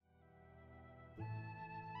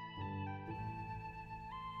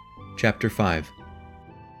Chapter 5.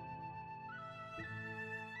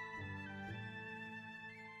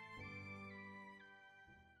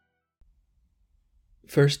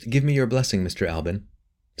 "First, give me your blessing, Mr. Alban,"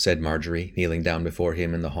 said Marjorie, kneeling down before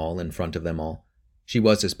him in the hall in front of them all. She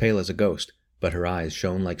was as pale as a ghost, but her eyes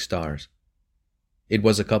shone like stars. It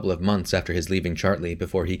was a couple of months after his leaving Chartley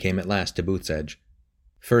before he came at last to Booth's Edge.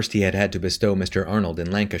 First he had to bestow Mr. Arnold in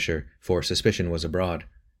Lancashire, for suspicion was abroad,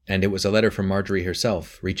 and it was a letter from Marjorie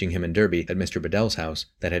herself, reaching him in Derby at Mr. Bedell's house,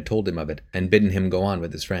 that had told him of it, and bidden him go on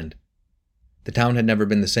with his friend. The town had never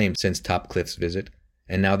been the same since Topcliffe's visit,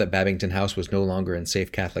 and now that Babington House was no longer in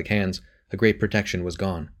safe Catholic hands, a great protection was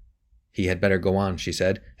gone. He had better go on, she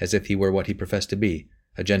said, as if he were what he professed to be,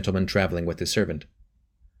 a gentleman travelling with his servant.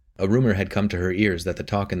 A rumour had come to her ears that the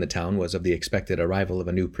talk in the town was of the expected arrival of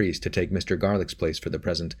a new priest to take Mr. Garlick's place for the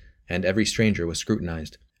present, and every stranger was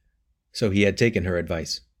scrutinized. So he had taken her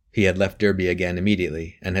advice. He had left Derby again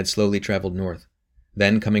immediately, and had slowly travelled north.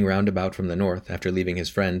 Then, coming round about from the north, after leaving his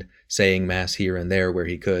friend, saying mass here and there where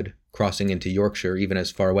he could, crossing into Yorkshire even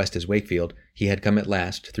as far west as Wakefield, he had come at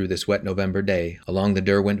last, through this wet November day, along the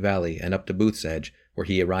Derwent Valley and up to Booth's Edge, where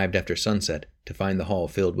he arrived after sunset, to find the hall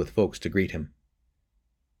filled with folks to greet him.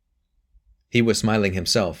 He was smiling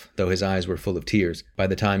himself, though his eyes were full of tears, by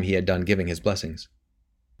the time he had done giving his blessings.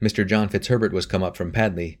 Mr. John Fitzherbert was come up from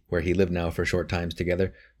Padley, where he lived now for short times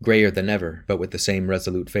together, greyer than ever, but with the same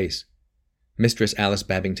resolute face. Mistress Alice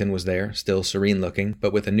Babington was there, still serene-looking,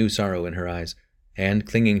 but with a new sorrow in her eyes, and,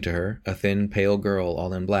 clinging to her, a thin, pale girl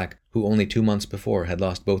all in black, who only 2 months before had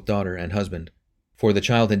lost both daughter and husband. For the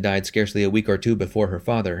child had died scarcely a week or two before her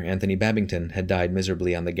father, Anthony Babington, had died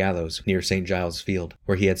miserably on the gallows near St. Giles Field,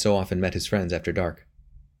 where he had so often met his friends after dark.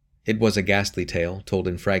 It was a ghastly tale, told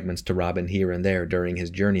in fragments to Robin here and there during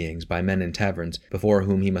his journeyings by men in taverns, before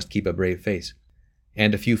whom he must keep a brave face.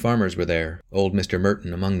 And a few farmers were there, old Mr.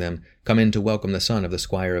 Merton among them, come in to welcome the son of the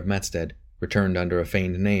Squire of Matstead, returned under a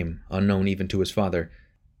feigned name, unknown even to his father,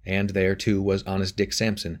 and there, too, was honest Dick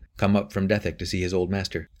Sampson, come up from Dethick to see his old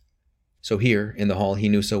master. So here, in the hall he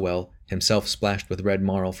knew so well, himself splashed with red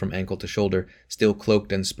marl from ankle to shoulder, still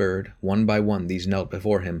cloaked and spurred, one by one these knelt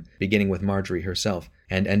before him, beginning with Marjorie herself,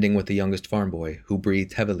 and ending with the youngest farm boy, who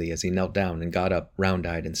breathed heavily as he knelt down and got up,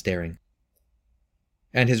 round-eyed and staring.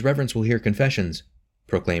 "And his reverence will hear confessions,"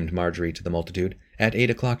 proclaimed Marjorie to the multitude, "at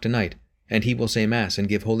 8 o'clock tonight, and he will say mass and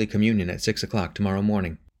give Holy Communion at 6 o'clock tomorrow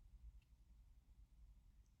morning."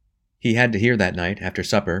 He had to hear that night, after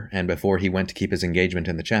supper, and before he went to keep his engagement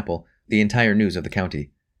in the chapel, the entire news of the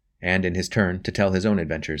county, and in his turn to tell his own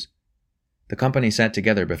adventures. The company sat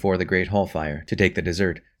together before the great hall fire to take the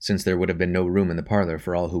dessert, since there would have been no room in the parlour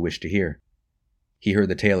for all who wished to hear. He heard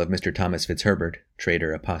the tale of Mr. Thomas Fitzherbert,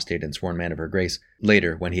 traitor, apostate, and sworn man of her grace,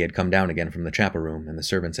 later when he had come down again from the chapel room and the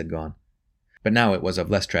servants had gone. But now it was of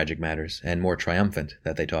less tragic matters, and more triumphant,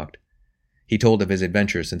 that they talked. He told of his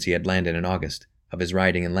adventures since he had landed in August, of his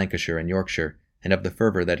riding in Lancashire and Yorkshire, and of the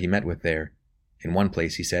fervour that he met with there. In one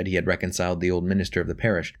place, he said, he had reconciled the old minister of the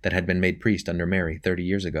parish that had been made priest under Mary 30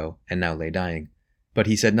 years ago, and now lay dying. But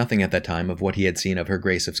he said nothing at that time of what he had seen of her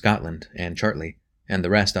Grace of Scotland and Chartley, and the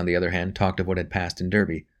rest, on the other hand, talked of what had passed in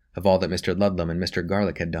Derby, of all that Mr. Ludlam and Mr.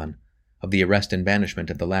 Garlick had done, of the arrest and banishment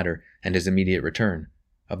of the latter and his immediate return,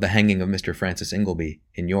 of the hanging of Mr. Francis Ingleby,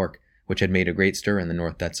 in York, which had made a great stir in the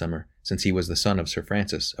north that summer, since he was the son of Sir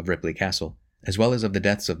Francis of Ripley Castle, as well as of the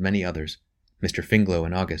deaths of many others, Mr. Finglow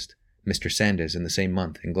in August, Mr. Sandys in the same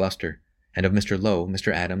month in Gloucester, and of Mr. Lowe,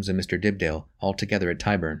 Mr. Adams, and Mr. Dibdale, all together at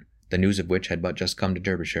Tyburn, the news of which had but just come to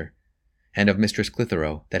Derbyshire, and of Mistress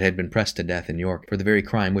Clitheroe, that had been pressed to death in York for the very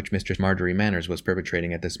crime which Mistress Marjorie Manners was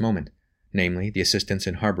perpetrating at this moment, namely, the assistance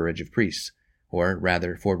and harbourage of priests, or,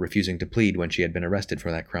 rather, for refusing to plead when she had been arrested for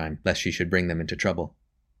that crime, lest she should bring them into trouble.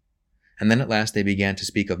 And then at last they began to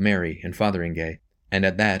speak of Mary and Fotheringay, and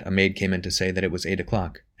at that a maid came in to say that it was 8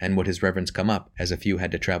 o'clock, and would his reverence come up, as a few had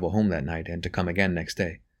to travel home that night and to come again next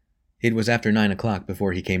day. It was after 9 o'clock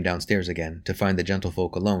before he came downstairs again, to find the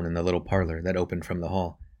gentlefolk alone in the little parlour that opened from the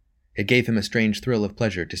hall. It gave him a strange thrill of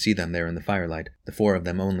pleasure to see them there in the firelight, the 4 of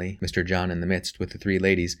them only, Mr. John in the midst with the 3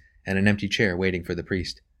 ladies, and an empty chair waiting for the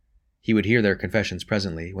priest. He would hear their confessions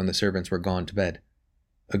presently, when the servants were gone to bed.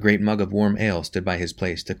 A great mug of warm ale stood by his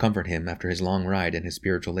place to comfort him after his long ride and his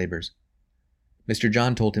spiritual labours. Mr.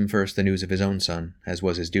 John told him first the news of his own son, as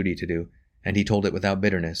was his duty to do, and he told it without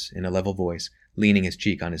bitterness, in a level voice, leaning his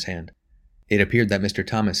cheek on his hand. It appeared that Mr.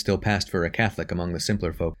 Thomas still passed for a Catholic among the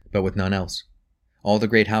simpler folk, but with none else. All the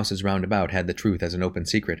great houses round about had the truth as an open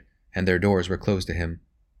secret, and their doors were closed to him.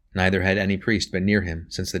 Neither had any priest been near him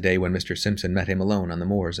since the day when Mr. Simpson met him alone on the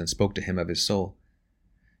moors and spoke to him of his soul.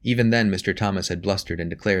 Even then Mr. Thomas had blustered and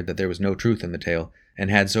declared that there was no truth in the tale, and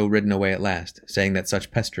had so ridden away at last, saying that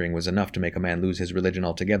such pestering was enough to make a man lose his religion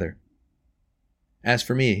altogether. "As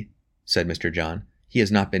for me," said Mr. John, "he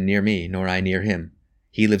has not been near me, nor I near him.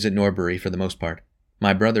 He lives at Norbury for the most part.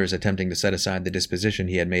 My brother is attempting to set aside the disposition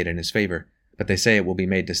he had made in his favor, but they say it will be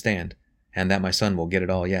made to stand, and that my son will get it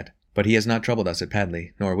all yet. But he has not troubled us at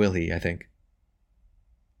Padley, nor will he, I think."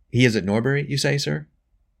 "He is at Norbury, you say, sir?"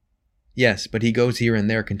 "Yes, but he goes here and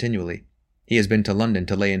there continually. He has been to London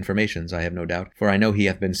to lay informations, I have no doubt, for I know he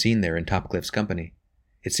hath been seen there in Topcliffe's company.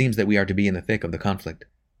 It seems that we are to be in the thick of the conflict.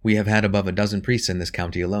 We have had above a dozen priests in this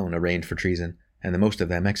county alone arraigned for treason, and the most of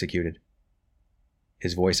them executed."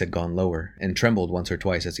 His voice had gone lower, and trembled once or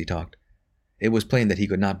twice as he talked. It was plain that he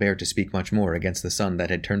could not bear to speak much more against the son that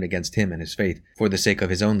had turned against him and his faith, for the sake of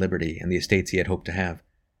his own liberty and the estates he had hoped to have.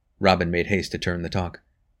 Robin made haste to turn the talk.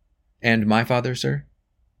 "And my father, sir?"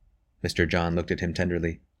 Mr. John looked at him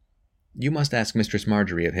tenderly. "You must ask Mistress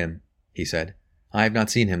Marjorie of him," he said. "I have not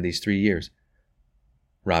seen him these 3 years."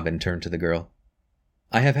 Robin turned to the girl.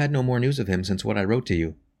 "I have had no more news of him since what I wrote to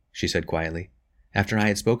you," she said quietly. "After I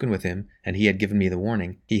had spoken with him, and he had given me the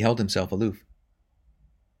warning, he held himself aloof."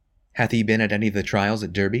 "Hath he been at any of the trials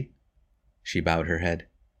at Derby?" She bowed her head.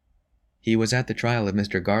 "He was at the trial of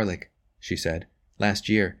Mr. Garlick," she said, "last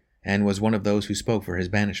year, and was one of those who spoke for his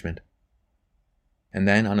banishment." And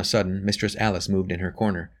then, on a sudden, Mistress Alice moved in her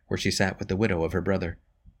corner, where she sat with the widow of her brother.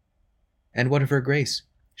 "And what of her grace?"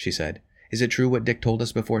 she said. "Is it true what Dick told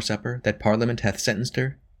us before supper, that Parliament hath sentenced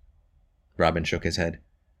her?" Robin shook his head.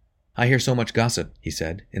 "I hear so much gossip," he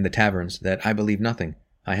said, "in the taverns, that I believe nothing.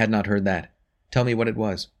 I had not heard that. Tell me what it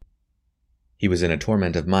was." He was in a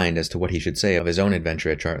torment of mind as to what he should say of his own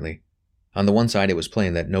adventure at Chartley. On the one side it was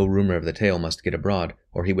plain that no rumor of the tale must get abroad,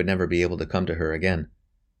 or he would never be able to come to her again.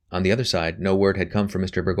 On the other side, no word had come from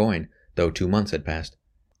Mr. Burgoyne, though 2 months had passed.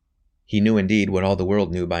 He knew indeed what all the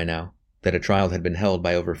world knew by now, that a trial had been held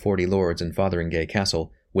by over 40 lords in Fotheringay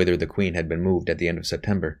Castle, whither the Queen had been moved at the end of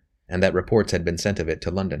September, and that reports had been sent of it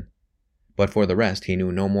to London. But for the rest he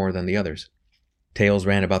knew no more than the others. Tales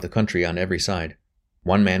ran about the country on every side.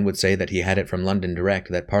 One man would say that he had it from London direct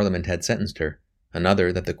that Parliament had sentenced her,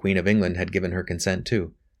 another that the Queen of England had given her consent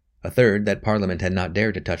too, a third that Parliament had not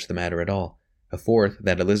dared to touch the matter at all, a fourth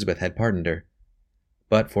that Elizabeth had pardoned her.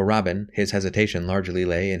 But for Robin, his hesitation largely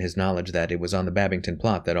lay in his knowledge that it was on the Babington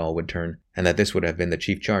plot that all would turn, and that this would have been the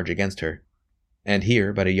chief charge against her. And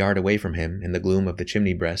here, but a yard away from him, in the gloom of the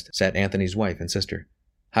chimney-breast, sat Anthony's wife and sister.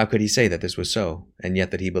 How could he say that this was so, and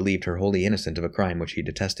yet that he believed her wholly innocent of a crime which he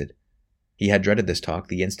detested? He had dreaded this talk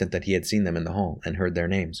the instant that he had seen them in the hall and heard their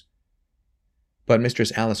names. But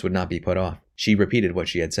Mistress Alice would not be put off. She repeated what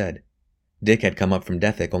she had said. Dick had come up from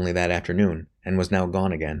Dethick only that afternoon, and was now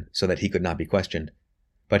gone again, so that he could not be questioned.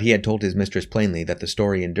 But he had told his mistress plainly that the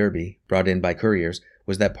story in Derby, brought in by couriers,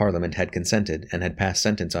 was that Parliament had consented and had passed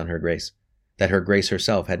sentence on her Grace, that her Grace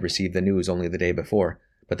herself had received the news only the day before,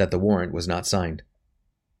 but that the warrant was not signed.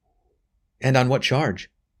 "And on what charge?"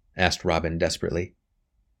 asked Robin desperately.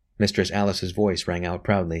 Mistress Alice's voice rang out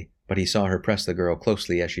proudly, but he saw her press the girl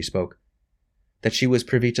closely as she spoke. "That she was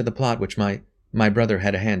privy to the plot which my brother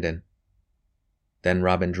had a hand in." Then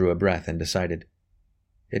Robin drew a breath and decided.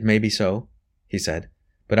 "It may be so," he said,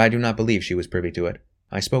 "but I do not believe she was privy to it.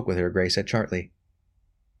 I spoke with her Grace at Chartley."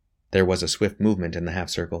 There was a swift movement in the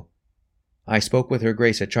half-circle. "I spoke with her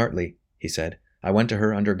Grace at Chartley," he said. "I went to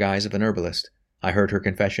her under guise of an herbalist. I heard her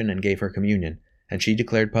confession and gave her communion, and she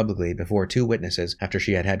declared publicly before 2 witnesses after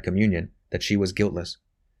she had had communion that she was guiltless."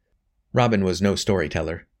 Robin was no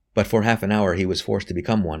storyteller, but for half an hour he was forced to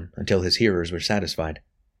become one until his hearers were satisfied.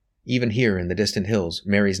 Even here in the distant hills,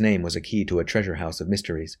 Mary's name was a key to a treasure house of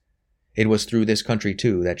mysteries. It was through this country,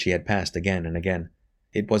 too, that she had passed again and again.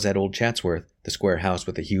 It was at Old Chatsworth, the square house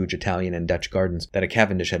with the huge Italian and Dutch gardens that a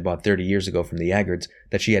Cavendish had bought 30 years ago from the Aggards,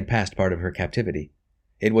 that she had passed part of her captivity.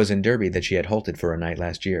 It was in Derby that she had halted for a night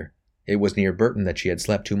last year. It was near Burton that she had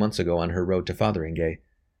slept 2 months ago on her road to Fotheringay.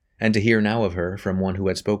 And to hear now of her, from one who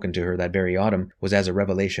had spoken to her that very autumn, was as a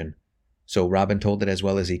revelation. So Robin told it as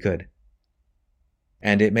well as he could.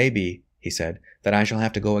 "And it may be," he said, "that I shall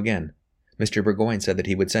have to go again. Mr. Burgoyne said that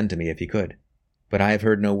he would send to me if he could. But I have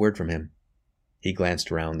heard no word from him." He glanced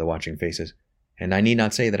round the watching faces. "And I need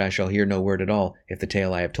not say that I shall hear no word at all if the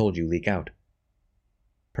tale I have told you leak out."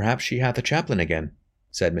 "Perhaps she hath a chaplain again,"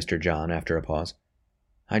 said Mr. John after a pause.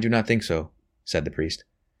 "I do not think so," said the priest.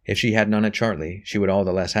 "If she had none at Chartley, she would all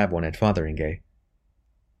the less have one at Fotheringay."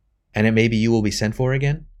 "And it may be you will be sent for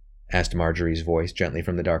again?" asked Marjorie's voice gently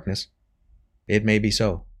from the darkness. "It may be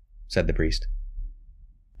so," said the priest.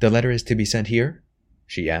 "The letter is to be sent here?"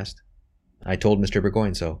 she asked. "I told Mr.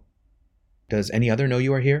 Burgoyne so." Does any other know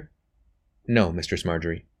you are here?" "No, Mistress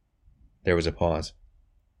Marjorie." There was a pause.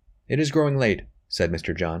 "It is growing late," said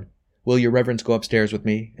Mr. John. "Will your reverence go upstairs with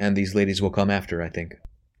me, and these ladies will come after, I think."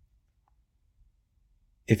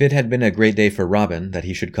 If it had been a great day for Robin that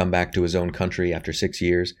he should come back to his own country after 6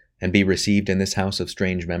 years, and be received in this house of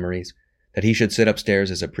strange memories, that he should sit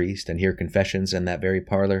upstairs as a priest and hear confessions in that very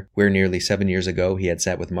parlor where nearly 7 years ago he had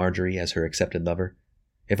sat with Marjorie as her accepted lover,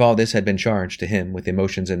 if all this had been charged to him with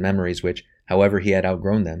emotions and memories which, however he had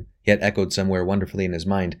outgrown them, yet echoed somewhere wonderfully in his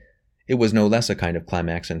mind, it was no less a kind of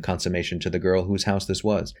climax and consummation to the girl whose house this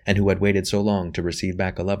was, and who had waited so long to receive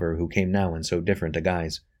back a lover who came now in so different a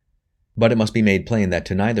guise. But it must be made plain that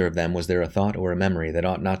to neither of them was there a thought or a memory that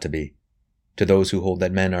ought not to be. To those who hold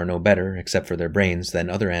that men are no better, except for their brains, than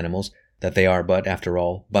other animals, that they are but, after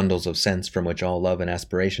all, bundles of sense from which all love and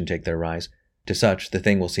aspiration take their rise, to such the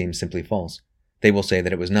thing will seem simply false. They will say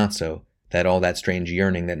that it was not so, that all that strange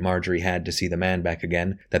yearning that Marjorie had to see the man back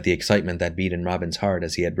again, that the excitement that beat in Robin's heart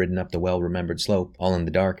as he had ridden up the well-remembered slope, all in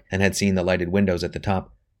the dark, and had seen the lighted windows at the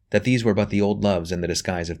top, that these were but the old loves in the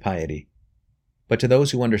disguise of piety. But to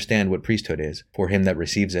those who understand what priesthood is, for him that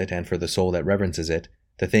receives it and for the soul that reverences it,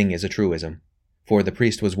 the thing is a truism. For the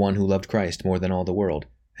priest was one who loved Christ more than all the world,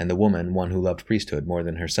 and the woman one who loved priesthood more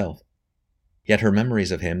than herself. Yet her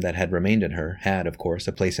memories of him that had remained in her had, of course,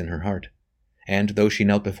 a place in her heart. And though she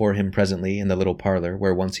knelt before him presently in the little parlor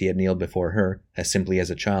where once he had kneeled before her, as simply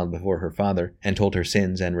as a child before her father, and told her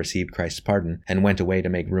sins and received Christ's pardon, and went away to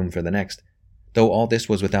make room for the next, though all this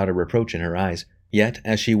was without a reproach in her eyes, yet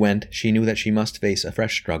as she went she knew that she must face a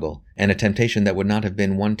fresh struggle, and a temptation that would not have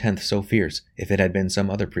been 1/10 so fierce if it had been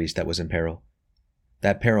some other priest that was in peril.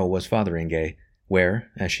 That peril was Fotheringay,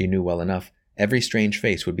 where, as she knew well enough, every strange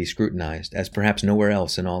face would be scrutinized as perhaps nowhere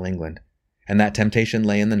else in all England. And that temptation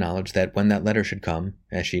lay in the knowledge that when that letter should come,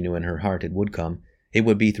 as she knew in her heart it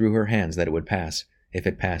would be through her hands that it would pass, if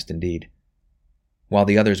it passed indeed. While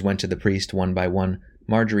the others went to the priest one by one,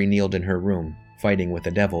 Marjorie kneeled in her room, fighting with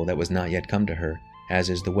a devil that was not yet come to her, as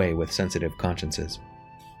is the way with sensitive consciences.